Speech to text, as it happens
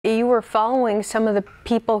You were following some of the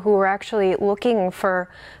people who were actually looking for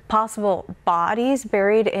possible bodies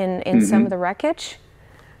buried in some of the wreckage?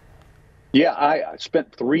 Yeah, I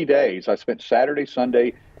spent 3 days. I spent Saturday,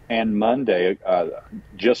 Sunday, and Monday,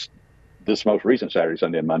 just this most recent Saturday,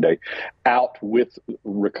 Sunday, and Monday, out with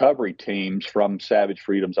recovery teams from Savage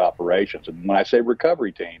Freedom's operations. And when I say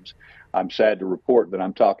recovery teams, I'm sad to report that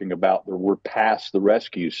I'm talking about that we're past the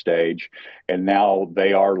rescue stage, and now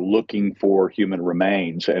they are looking for human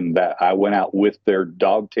remains. And that I went out with their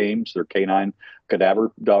dog teams, their canine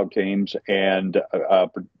cadaver dog teams, and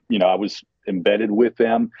I was embedded with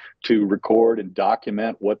them to record and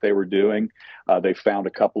document what they were doing. They found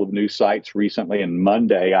a couple of new sites recently, and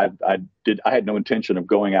Monday I had no intention of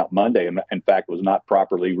going out Monday, and in fact was not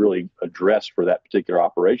properly really addressed for that particular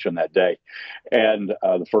operation that day. And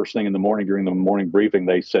the first thing in the morning during the morning briefing,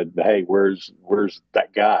 they said, "Hey, where's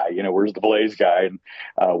that guy? Where's the Blaze guy?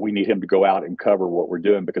 And we need him to go out and cover what we're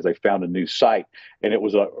doing because they found a new site." And it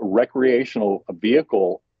was a recreational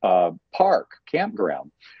vehicle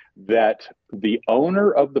campground that the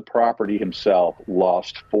owner of the property himself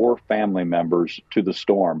lost 4 family members to the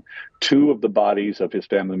storm. 2 of the bodies of his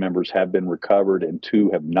family members have been recovered, and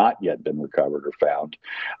 2 have not yet been recovered or found.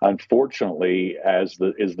 Unfortunately, as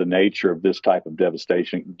is the nature of this type of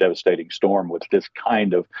devastating storm, with this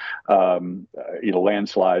kind of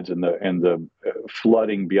landslides and the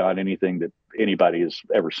flooding beyond anything that anybody has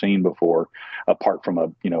ever seen before, apart from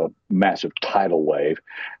a massive tidal wave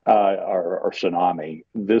or tsunami.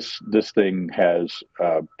 This thing has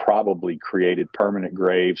probably created permanent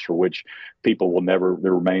graves for which their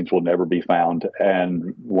remains will never be found.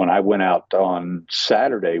 And when I went out on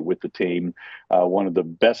Saturday with the team, one of the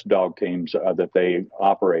best dog teams that they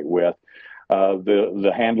operate with,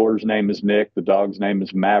 the handler's name is Nick, the dog's name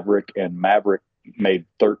is Maverick, and Maverick made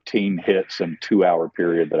 13 hits in a 2-hour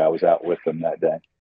period that I was out with them that day.